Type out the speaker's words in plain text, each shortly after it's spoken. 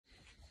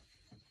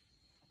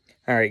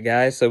All right,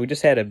 guys, so we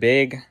just had a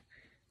big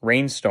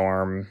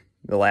rainstorm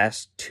the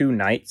last 2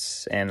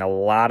 nights, and a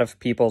lot of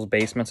people's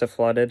basements have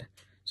flooded.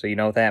 So you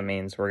know what that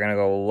means. We're going to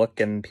go look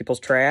in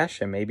people's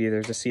trash, and maybe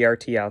there's a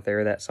CRT out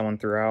there that someone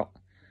threw out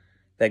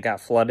that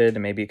got flooded,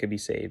 and maybe it could be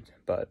saved.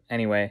 But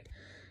anyway,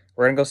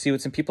 we're going to go see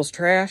what's in people's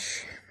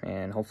trash,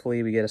 and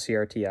hopefully we get a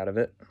CRT out of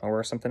it,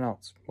 or something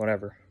else.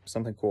 Whatever.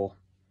 Something cool.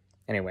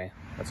 Anyway,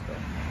 let's go.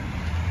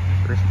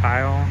 First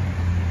pile.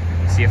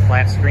 See a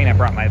flat screen. I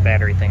brought my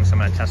battery thing, so I'm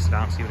going to test it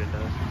out and see what it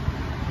does.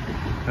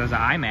 There's an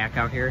iMac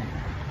out here.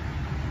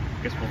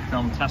 Guess we'll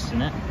film testing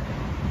it.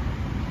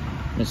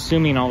 I'm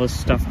assuming all this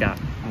stuff got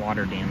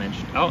water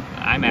damaged. Oh,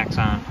 the iMac's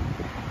on.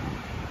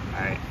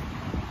 Alright.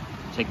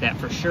 Take that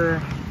for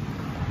sure.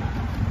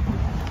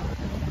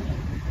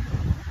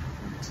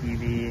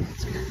 TV.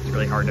 It's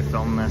really hard to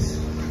film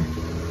this.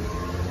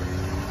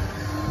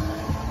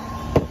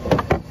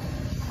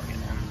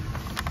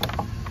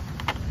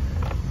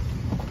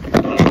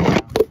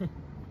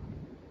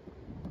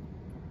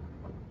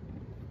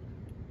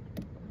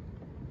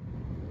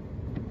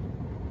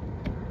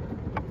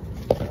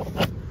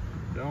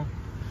 Go.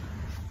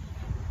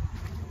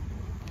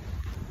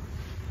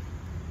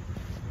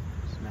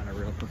 It's not a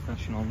real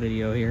professional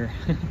video here.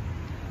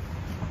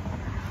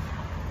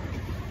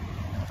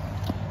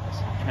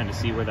 Trying to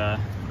see where there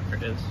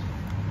it is.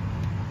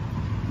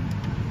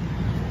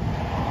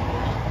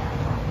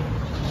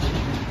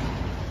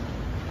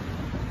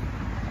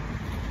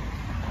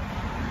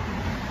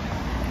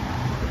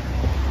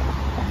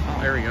 Oh,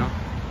 there we go.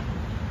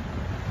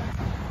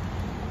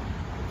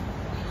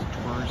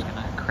 Just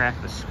gonna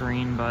crack the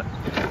screen, but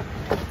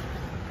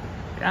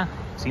yeah,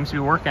 seems to be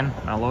working.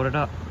 I'll load it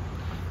up.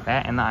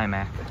 That and the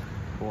iMac.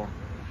 Cool.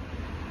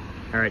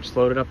 All right, just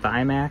loaded up the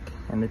iMac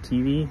and the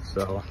TV,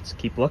 so let's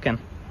keep looking.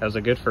 That was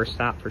a good first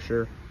stop for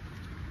sure.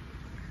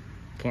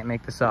 Can't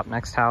make this up.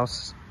 Next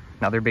house,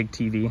 another big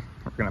TV.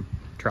 We're gonna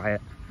try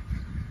it.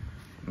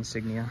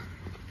 Insignia.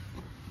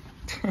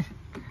 Let's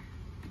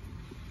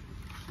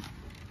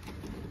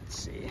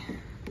see.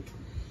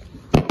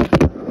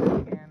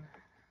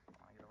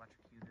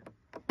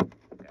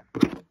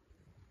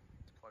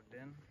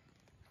 In.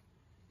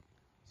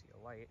 See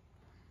a light.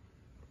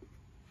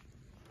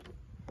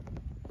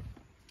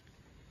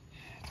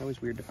 It's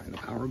always weird to find the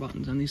power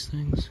buttons on these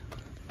things.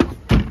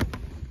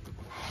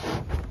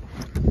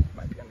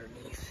 Might be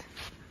underneath.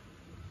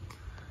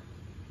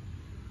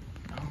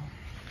 No.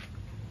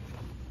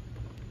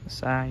 The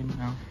side,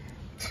 no.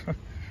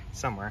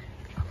 Somewhere.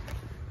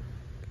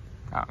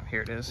 Oh,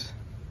 here it is.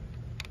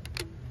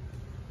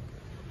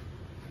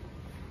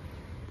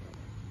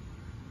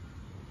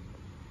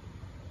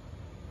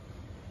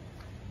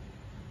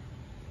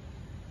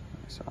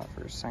 Saw it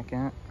for a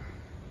second.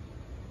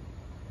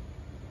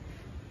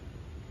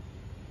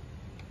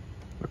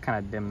 Look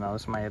kind of dim though,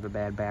 this might have a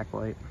bad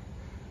backlight.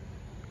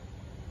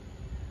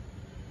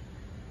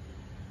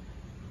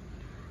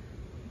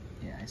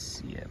 Yeah, I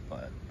see it,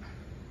 but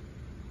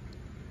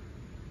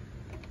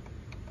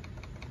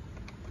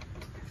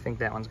I think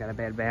that one's got a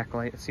bad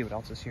backlight. Let's see what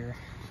else is here.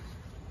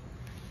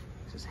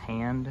 This is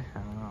hand, I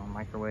don't know,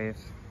 microwave.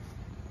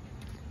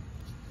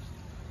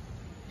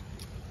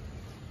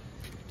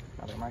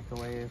 Another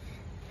microwave.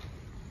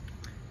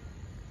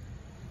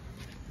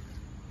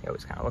 They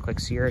always kind of look like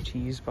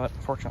CRTs, but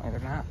unfortunately they're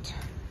not.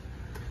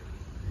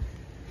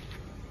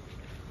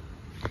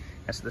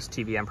 Yes, this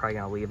TV I'm probably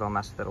gonna leave. I'll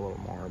mess with it a little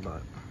more,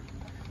 but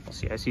we'll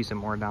see. I see some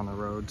more down the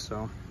road,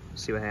 so we'll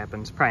see what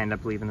happens. Probably end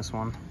up leaving this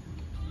one.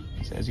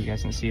 So as you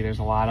guys can see, there's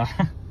a lot of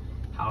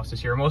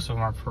houses here. Most of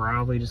them are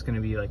probably just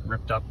gonna be like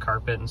ripped up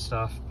carpet and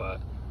stuff, but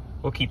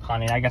we'll keep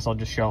hunting. I guess I'll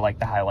just show like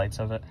the highlights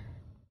of it.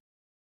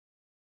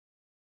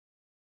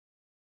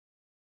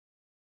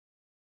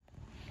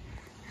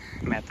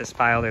 I'm at this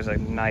pile. There's a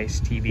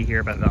nice TV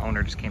here, but the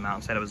owner just came out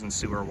and said it was in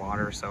sewer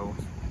water, so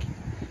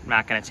I'm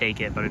not gonna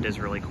take it, but it is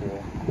really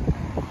cool.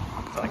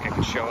 I feel like I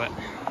could show it.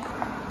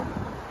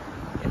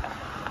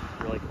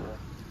 Yeah, really cool.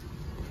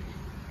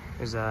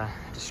 There's a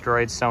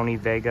destroyed Sony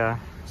Vega.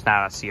 It's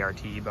not a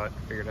CRT, but I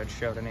figured I'd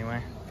show it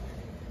anyway.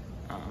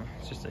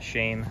 It's just a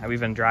shame. We've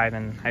been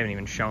driving. I haven't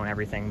even shown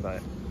everything,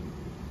 but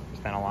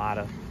there's been a lot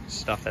of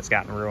stuff that's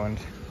gotten ruined.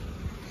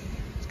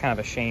 It's kind of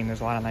a shame.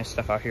 There's a lot of nice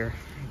stuff out here.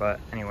 But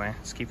anyway,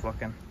 let's keep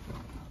looking.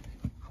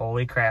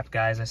 Holy crap,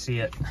 guys, I see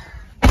it.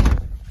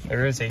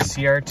 There is a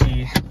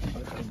CRT.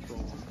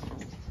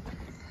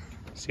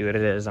 See what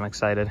it is, I'm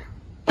excited.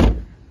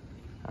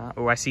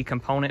 Oh, I see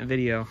component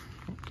video.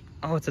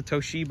 Oh, it's a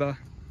Toshiba.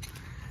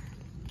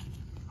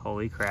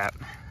 Holy crap.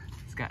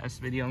 It's got this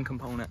video and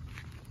component.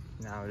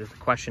 Now, the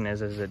question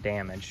is it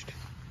damaged?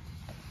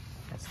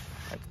 That's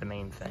the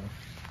main thing.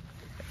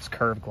 It's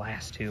curved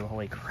glass too,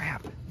 holy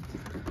crap.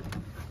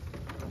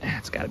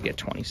 It's got to be a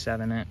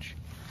 27-inch.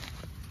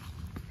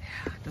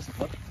 Yeah, it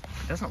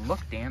doesn't look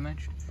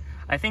damaged.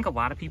 I think a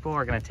lot of people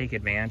are going to take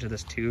advantage of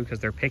this too because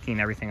they're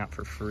picking everything up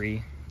for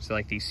free. So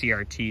like these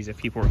CRTs, if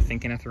people were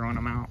thinking of throwing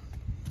them out,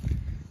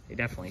 they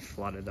definitely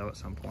flooded though at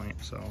some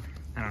point. So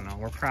I don't know.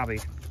 We're probably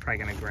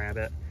going to grab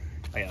it.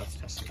 Oh yeah, let's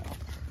test it out.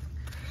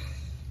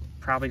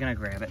 probably gonna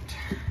grab it,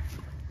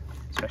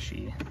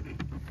 especially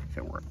if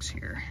it works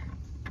here.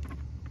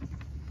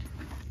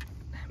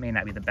 It may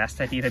not be the best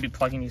idea to be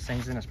plugging these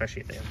things in,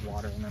 especially if they have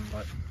water in them,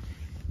 but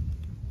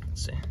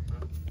let's see.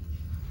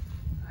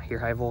 I hear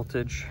high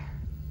voltage.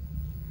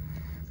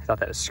 I thought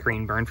that was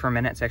screen burned for a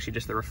minute. It's actually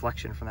just the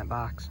reflection from that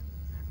box.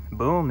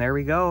 Boom, there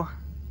we go.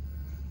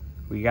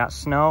 We got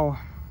snow.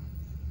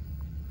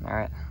 All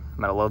right, I'm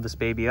gonna load this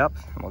baby up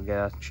and we'll get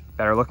a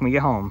better look when we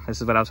get home.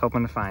 This is what I was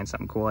hoping to find,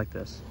 something cool like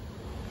this.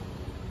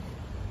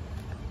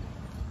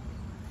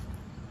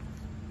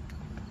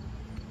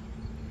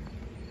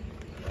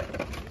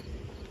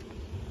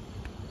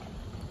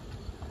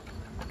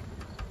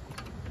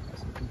 Got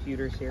some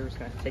computers here. We're just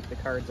gonna take the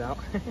cards out.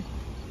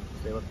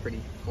 They look pretty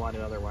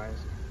flooded otherwise.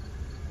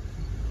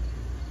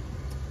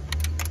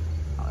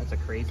 Oh, that's a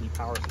crazy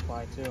power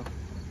supply too.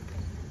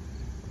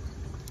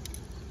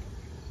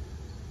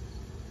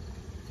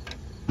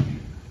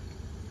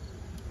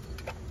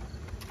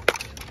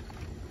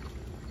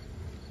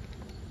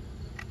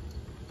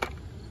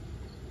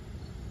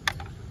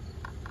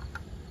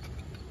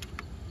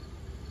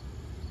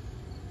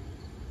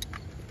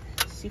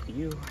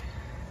 CPU.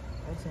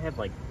 I also have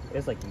like, it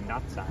has like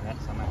nuts on it,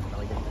 so I'm not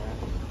really good at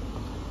that.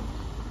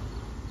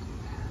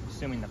 I'm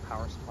assuming the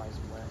power supply is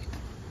wet.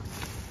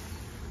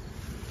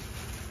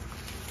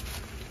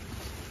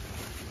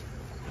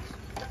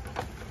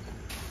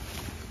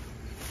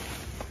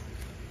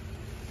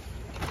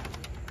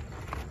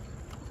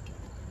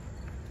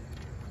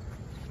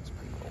 It's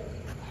pretty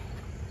old.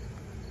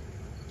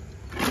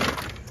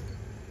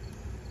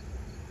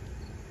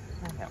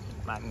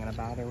 I'm not gonna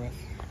bother with.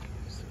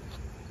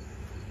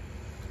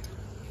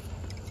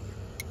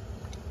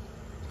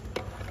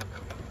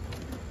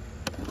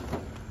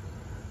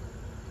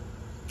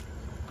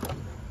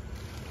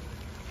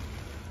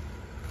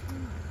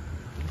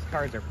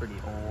 Cards are pretty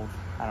old.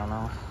 I don't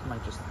know. I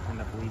might just end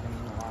up leaving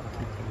a lot of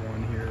people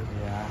one here.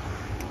 Yeah.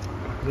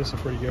 This is a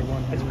pretty good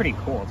one. It's pretty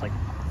cool. It's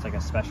like a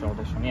special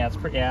edition. Yeah, it's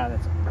pretty. Yeah,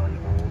 that's really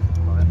old,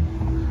 but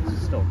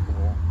it's still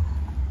cool.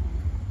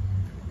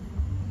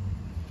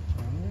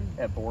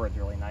 That board's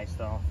really nice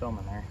though. Film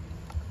in there.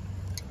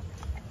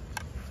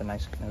 It's a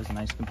nice. It was a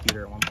nice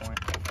computer at one point.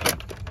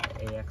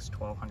 AX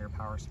 1200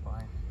 power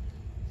supply.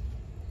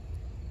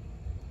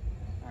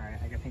 Alright,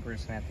 I think we're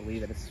just gonna have to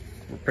leave it. It's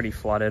pretty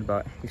flooded,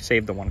 but we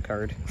saved the one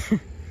card.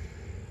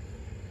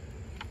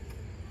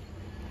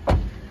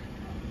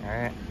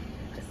 Alright.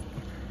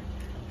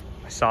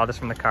 I saw this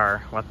from the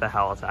car. What the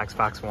hell? It's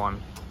Xbox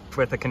One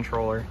with a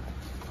controller.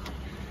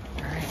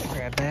 Alright,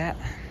 grab that.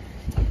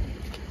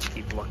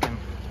 Keep looking.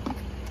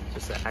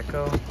 Just an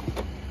Echo.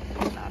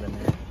 Not in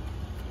there.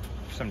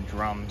 There's some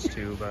drums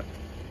too, but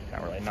I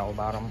don't really know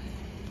about them.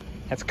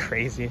 That's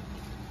crazy.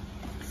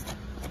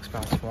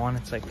 Xbox One,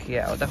 it's like,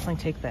 yeah, I'll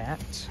definitely take that.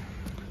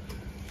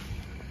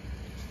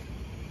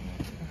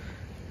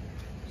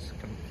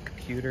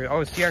 Computer,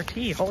 oh,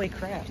 CRT, holy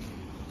crap.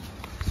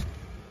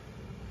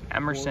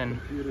 Emerson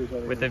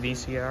with the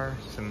VCR,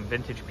 some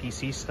vintage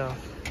PC stuff.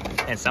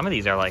 And some of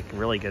these are like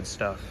really good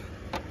stuff.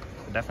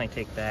 I'll definitely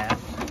take that.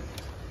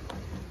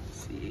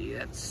 Let's see,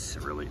 that's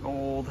really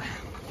old.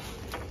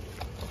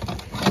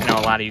 I know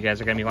a lot of you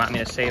guys are gonna be wanting me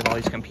to save all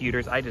these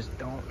computers. I just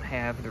don't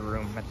have the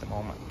room at the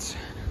moment.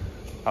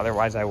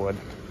 Otherwise, I would.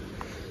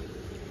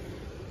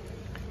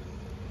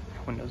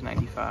 Windows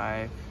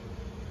 95.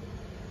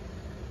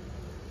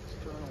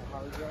 External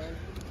hard drive.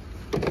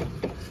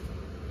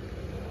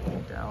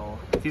 Dell.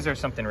 If these are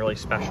something really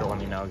special, let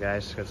me know,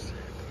 guys, because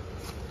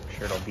I'm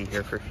sure it'll be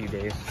here for a few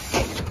days.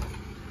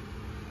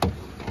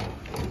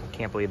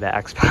 Can't believe that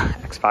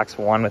Xbox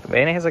One with,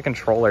 and it has a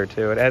controller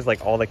too. It has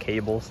like all the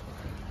cables.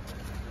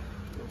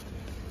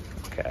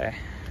 Okay.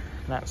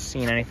 Not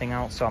seeing anything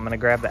else, so I'm gonna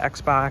grab the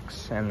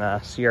Xbox and the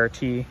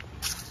CRT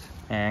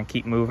and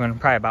keep moving.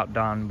 Probably about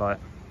done, but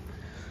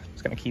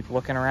just gonna keep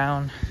looking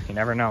around. You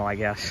never know, I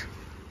guess.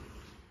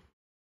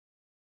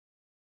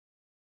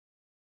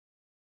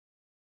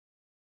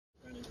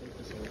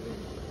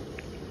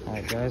 All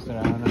right, guys,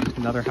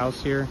 another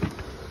house here.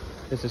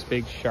 There's this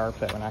big Sharp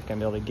that we're not gonna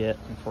be able to get,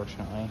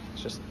 unfortunately.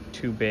 It's just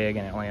too big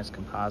and it only has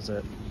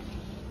composite.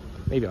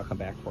 Maybe I'll come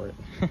back for it.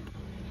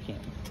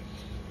 Can't.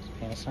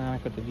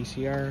 Panasonic with the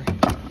VCR.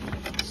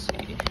 Let's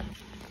see.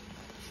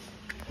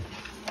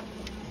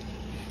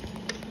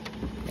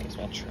 May as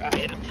well try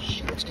it. I'm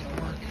sure it's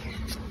gonna work.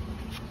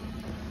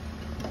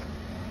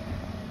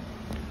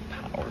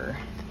 Power.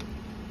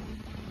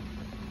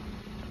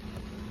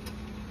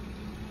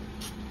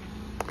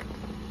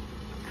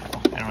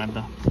 Oh, I don't have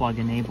the plug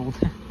enabled.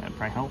 That'd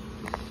probably help.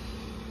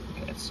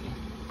 Okay, let's see.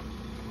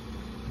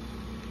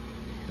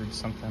 Heard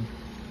something.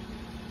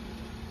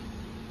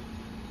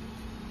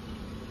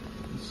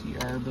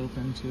 VCR built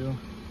into.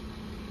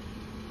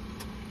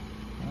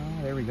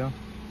 Oh, there we go.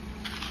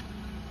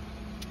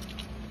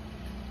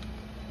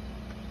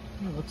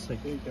 It looks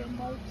like They've got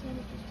marks on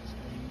it, just a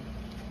screen.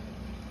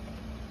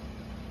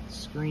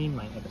 Screen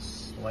might have a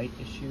slight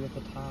issue at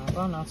the top.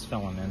 Oh no, it's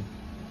filling in.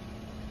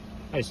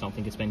 I just don't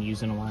think it's been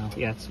used in a while.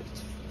 Yeah, it's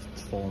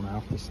full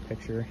now, this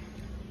picture.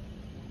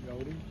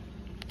 Loading?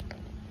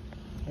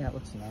 Yeah, it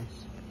looks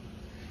nice.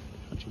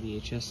 Bunch of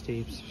VHS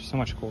tapes. So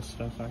much cool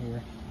stuff out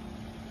here.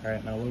 All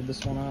right, now load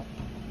this one up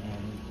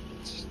and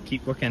let's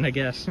keep looking, I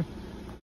guess.